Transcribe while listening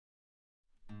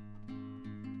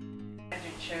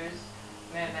choose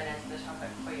Mervyn as the topic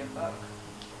for your book?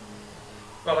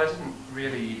 Well, I didn't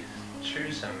really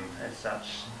choose him as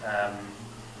such.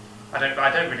 I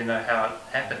don't really know how it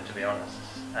happened, to be honest.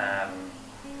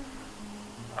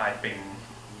 I'd been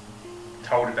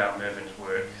told about Mervyn's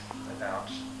work about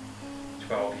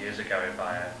 12 years ago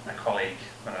by a colleague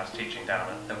when I was teaching down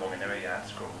at the Whanganui Art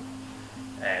School,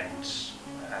 and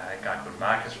a guy called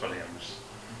Williams,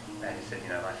 and he said, you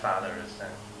know, my father is a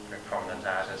very prominent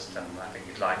artist and I think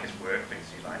you'd like his work because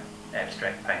you like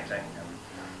abstract painting and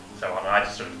so on. And I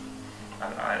just sort of,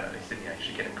 he said, you know, you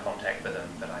should get in contact with him,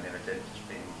 but I never did, just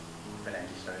being a bit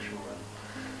antisocial and,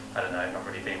 I don't know, not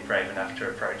really being brave enough to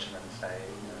approach him and say,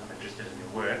 you know, I'm interested in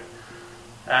your work.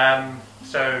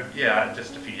 So yeah,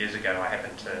 just a few years ago I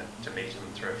happened to meet him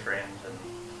through a friend and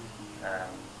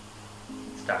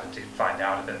started to find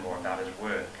out a bit more about his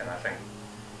work, and I think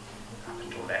up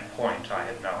until that point I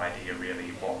had no idea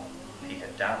really what he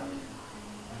had done.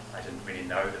 I didn't really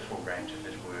know the full range of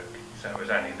his work, so it was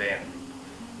only then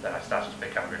that I started to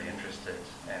become really interested,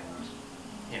 and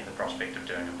you know, the prospect of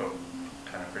doing a book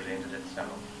kind of presented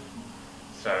itself.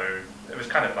 So it was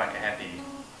kind of like a happy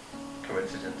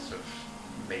coincidence of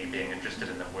me being interested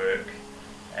in the work,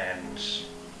 and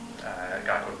a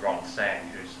guy called Ron Sang,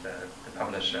 who's the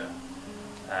publisher,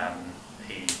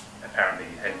 he apparently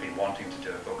had been wanting to do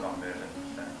a book on Mervyn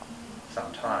for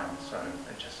some time, so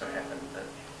it just so happened that,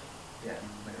 yeah,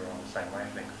 we were on the same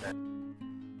wavelength then.